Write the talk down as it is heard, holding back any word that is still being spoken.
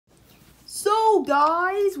So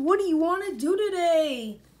guys, what do you want to do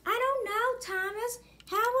today? I don't know, Thomas.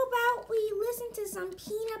 How about we listen to some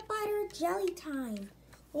peanut butter jelly time?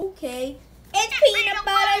 Okay. It's peanut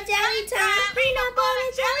butter jelly time. Peanut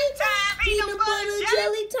butter jelly time. Peanut butter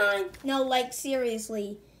jelly time. No, like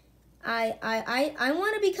seriously. I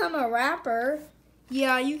want to become a rapper.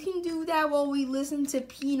 Yeah, you can do that while we listen to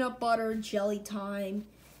peanut butter jelly time.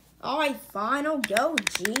 Alright, fine, I'll go.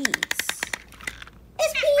 Jeez.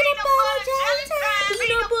 It's peanut butter jelly time.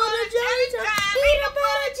 Peanut butter jelly time. Peanut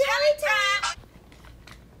butter jelly time.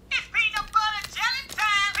 It's peanut butter jelly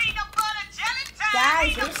time. Peanut butter jelly time.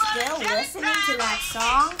 Guys, you're still listening to that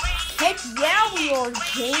song? Heck yeah, we are.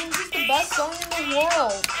 James is the best song in the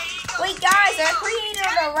world. Wait, guys, I created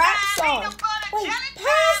a rap song. Wait,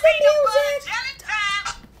 pause the music.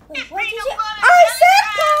 Wait, what did you? I said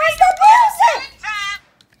pause the music.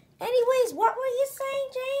 Anyways, what were you saying,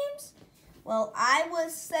 James? Well, I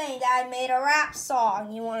was saying that I made a rap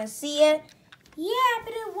song. You want to see it? Yeah,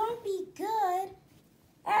 but it won't be good.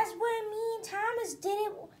 As when me and Thomas did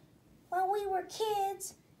it when we were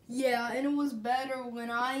kids. Yeah, and it was better when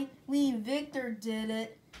me and Victor did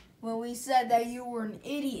it, when we said that you were an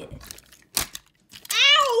idiot.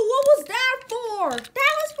 Ow! What was that for?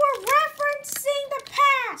 That was for referencing the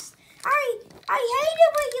past. I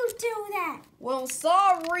hated when you do that. Well,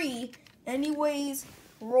 sorry. Anyways,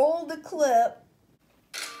 roll the clip.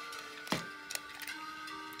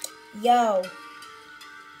 Yo.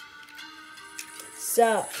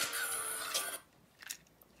 So.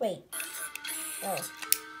 Wait. Oh.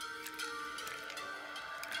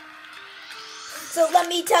 So let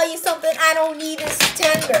me tell you something. I don't need this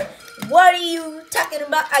tender. What are you talking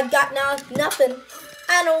about? I got nothing.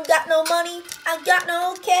 I don't got no money. I got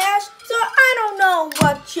no cash. So I don't know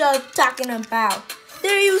what you're talking about.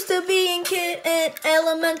 There used to be a kid in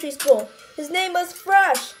elementary school. His name was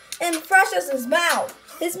Fresh, and fresh as his mouth.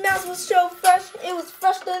 His mouth was so fresh, it was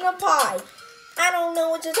fresher than a pie. I don't know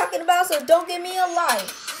what you're talking about, so don't give me a lie.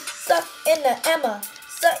 Suck in the Emma,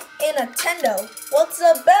 suck in a Tendo. What's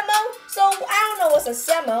a Bemo? So I don't know what's a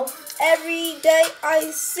Semo. Every day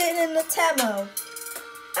I sit in the Temo.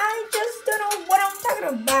 I just don't know what I'm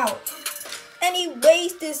talking about.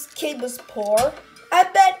 Anyways, this kid was poor. I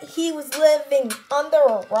bet he was living under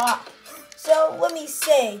a rock. So let me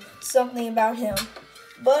say something about him.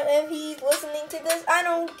 But if he's listening to this, I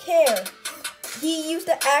don't care. He used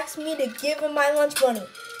to ask me to give him my lunch money.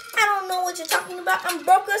 I don't know what you're talking about. I'm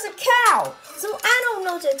broke as a cow. So I don't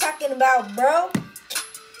know what you're talking about, bro.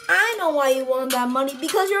 I know why you want that money.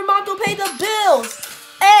 Because your mom don't pay the bills.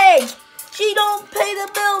 Hey, she don't pay the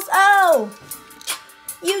bills. Oh,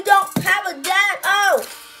 you don't have a dad. Oh,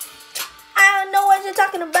 I don't know what you're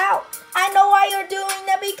talking about. I know why you're doing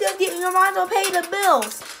that because your mom don't pay the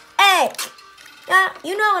bills. Hey,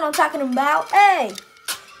 you know what I'm talking about. Hey,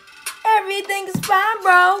 everything's fine,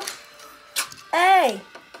 bro. Hey,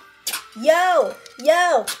 yo,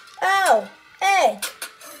 oh, hey,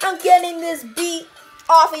 I'm getting this beat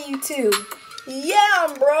off of YouTube. Yeah,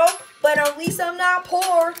 I'm broke, but at least I'm not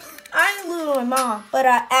poor. I live with my mom, but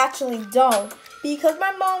I actually don't. Because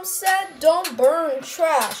my mom said don't burn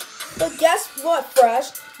trash. But guess what,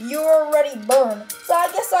 Fresh? You're already burned. So I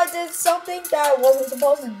guess I did something that I wasn't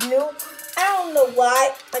supposed to do. I don't know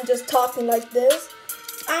why. I'm just talking like this.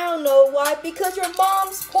 I don't know why. Because your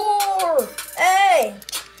mom's poor. Hey,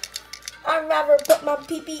 I'd rather put my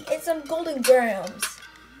pee-pee in some golden grams.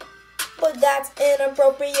 But that's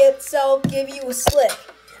inappropriate, so I'll give you a slick.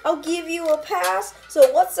 I'll give you a pass. So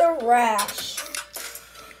what's a rash?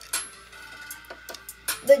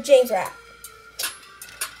 The James rap.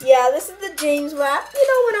 Yeah, this is the James rap. You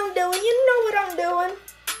know what I'm doing. You know what I'm doing.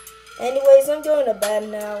 Anyways, I'm going to bed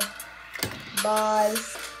now. Bye.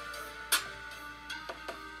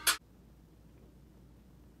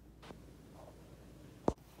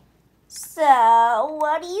 So,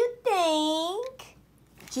 what do you think?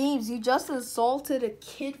 James, you just assaulted a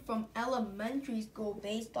kid from elementary school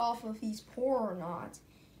based off if he's poor or not.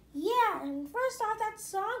 Yeah, and first off, that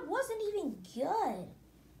song wasn't even good.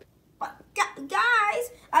 But guys,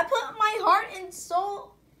 I put my heart and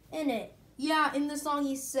soul in it. Yeah, in the song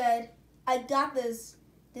he said, I got this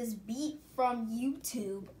beat from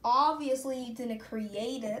YouTube. Obviously, you didn't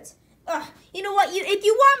create it. You know what? If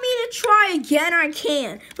you want me to try again, I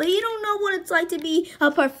can. But you don't know what it's like to be a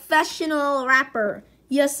professional rapper.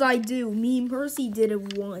 Yes, I do. Me and Percy did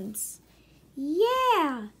it once.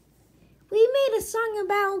 Yeah. We made a song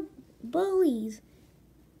about bullies.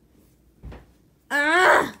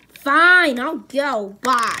 Fine, I'll go.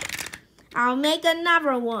 Bye. I'll make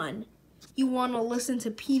another one. You want to listen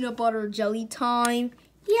to Peanut Butter Jelly Time?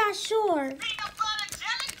 Yeah, sure. Peanut butter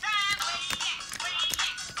jelly time.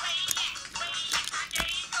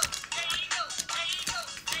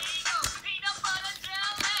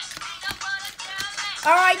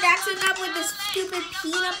 Alright, that's enough with this stupid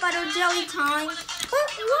peanut butter jelly time.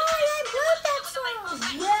 But why? I love that song.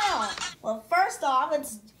 Yeah. Well, first off,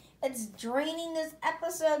 it's draining this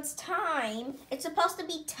episode's time. It's supposed to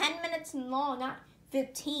be 10 minutes long, not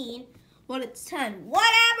 15. But it's 10.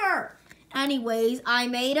 Whatever. Anyways, I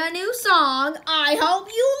made a new song. I hope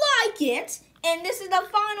you like it. And this is the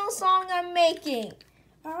final song I'm making.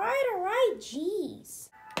 All right, jeez.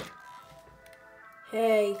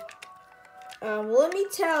 Hey, let me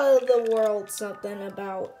tell the world something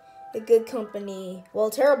about a good company,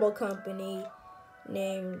 well, terrible company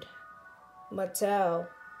named Mattel.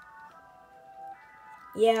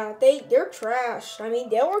 Yeah, they're trash. I mean,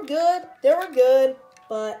 they were good,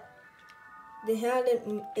 but they had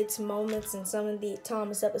its moments in some of the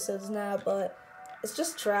Thomas episodes now, but it's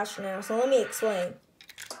just trash now, so let me explain.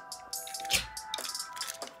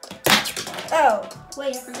 Oh,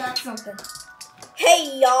 wait, I forgot something.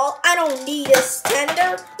 Hey, y'all, I don't need a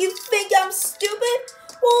tender. You think I'm stupid?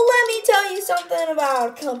 Well, let me tell you something about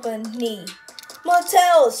our company.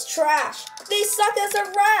 Mattel is trash. They suck as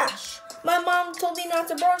a rash. My mom told me not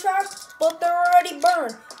to burn trash, but they're already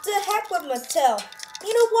burned. To heck with Mattel.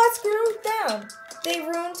 You know what? Screw them. They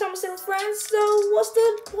ruined Thomas and Friends, so what's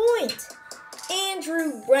the point?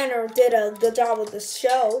 Andrew Brenner did a good job with the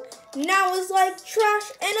show. Now it's like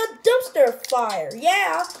trash in a dumpster fire.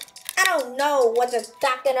 Yeah, I don't know what you're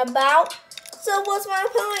talking about. So what's my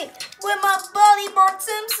point with my buddy Bart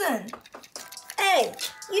Simpson? Hey,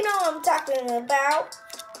 you know what I'm talking about.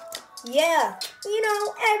 Yeah, you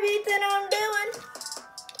know everything I'm doing.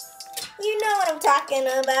 You know what I'm talking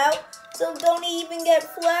about. So don't even get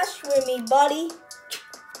flash with me, buddy.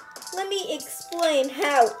 Let me explain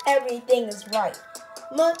how everything is right.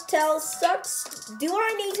 Mattel sucks. Do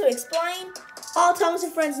I need to explain? All Thomas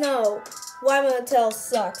and Friends know why Mattel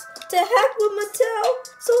sucks. To heck with Mattel,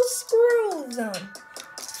 so screw them.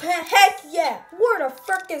 Heck yeah, where the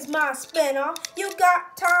frick is my spinoff? You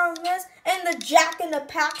got Thomas and the Jack and the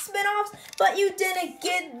Pack spinoffs, but you didn't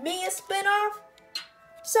give me a spinoff?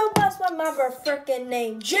 So what's my mother frickin'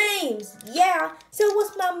 name? James! Yeah, so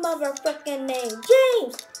what's my mother frickin' name?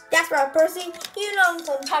 James! That's right, Percy. You know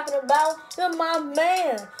what I'm talking about. You're my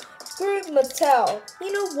man. Screw Mattel.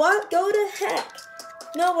 You know what? Go to heck.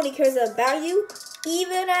 Nobody cares about you.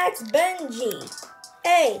 Even ask Benji.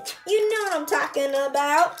 Hey, you know what I'm talking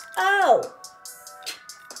about.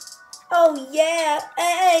 Oh yeah.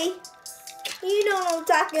 Hey, you know what I'm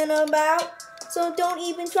talking about. So don't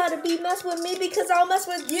even try to mess with me because I'll mess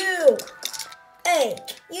with you. Hey,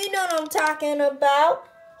 you know what I'm talking about.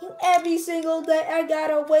 Every single day I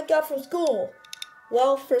gotta wake up from school.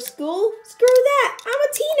 Well, for school, screw that. I'm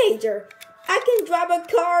a teenager. I can drive a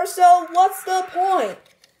car, so what's the point?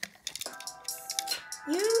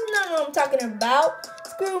 You know what I'm talking about.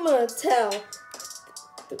 Screw Mattel.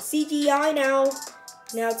 CGI now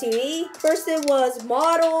 2D. First it was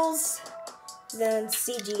models, then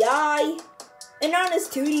CGI. And now this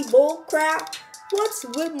 2D bull crap. What's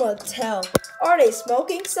with Mattel? Are they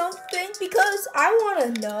smoking something? Because I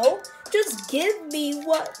want to know. Just give me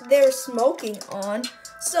what they're smoking on.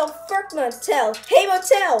 So frick Mattel. Hey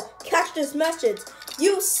Mattel, catch this message.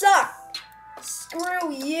 You suck.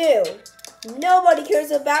 Screw you. Nobody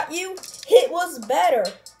cares about you. It was better.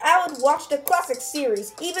 I would watch the classic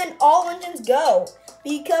series, even All Engines Go.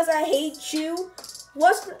 Because I hate you.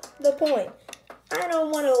 What's the point? I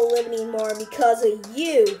don't want to live anymore because of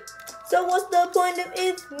you. So what's the point of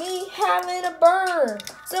it me having a burn?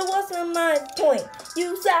 So what's my point?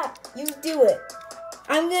 You suck. You do it.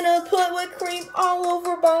 I'm gonna put whipped cream all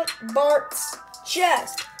over Bart's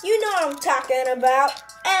chest. You know what I'm talking about.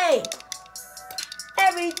 Hey,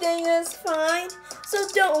 everything is fine. So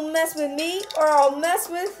don't mess with me or I'll mess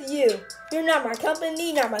with you. You're not my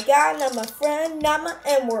company, not my guy, not my friend, not my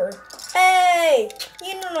N-word. Hey,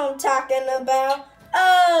 you know what I'm talking about.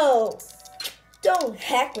 Oh, don't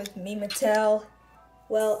heck with me, Mattel.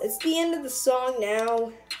 Well, it's the end of the song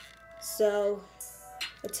now. So,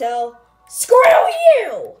 Mattel, screw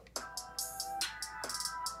you!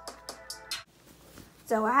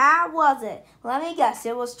 So how was it? Let me guess,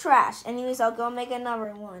 it was trash. Anyways, I'll go make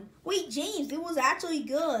another one. Wait, James, it was actually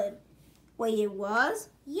good. Wait, it was?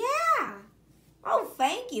 Yeah. Oh,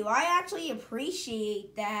 thank you. I actually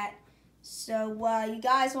appreciate that. So, you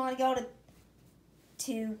guys want to go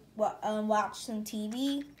to watch some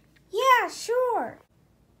TV? Yeah, sure.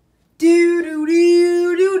 Do do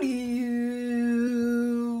do do do.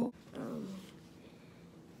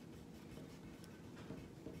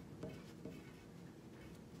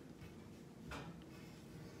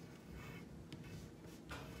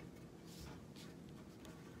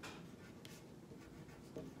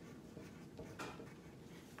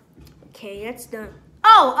 Okay, that's done.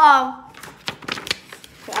 Oh,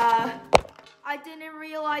 I didn't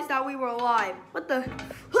realize that we were live. What the?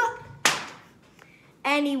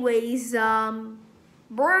 Anyways,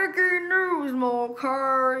 breaking news,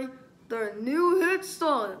 Mulcahy. The new hit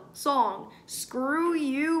song, Screw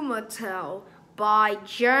You Mattel, by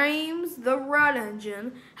James the Red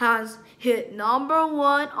Engine, has hit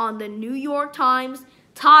 #1 on the New York Times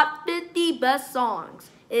Top 50 Best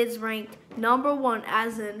Songs. It's ranked #1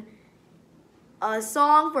 as in a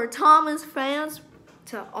song for Thomas fans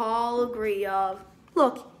to all agree of.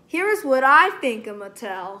 Look, here's what I think of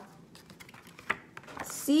Mattel.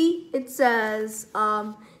 See, it says,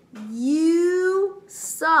 you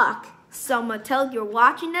suck. So Mattel, you're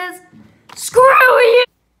watching this? Screw you!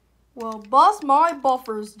 Well, bust my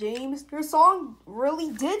buffers, James. Your song really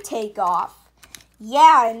did take off.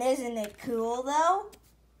 Yeah, and isn't it cool though?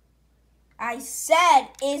 I said,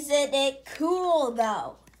 isn't it cool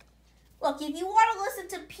though? Look, if you want to listen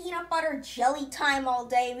to Peanut Butter Jelly Time all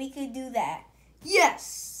day, we could do that.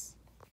 Yes!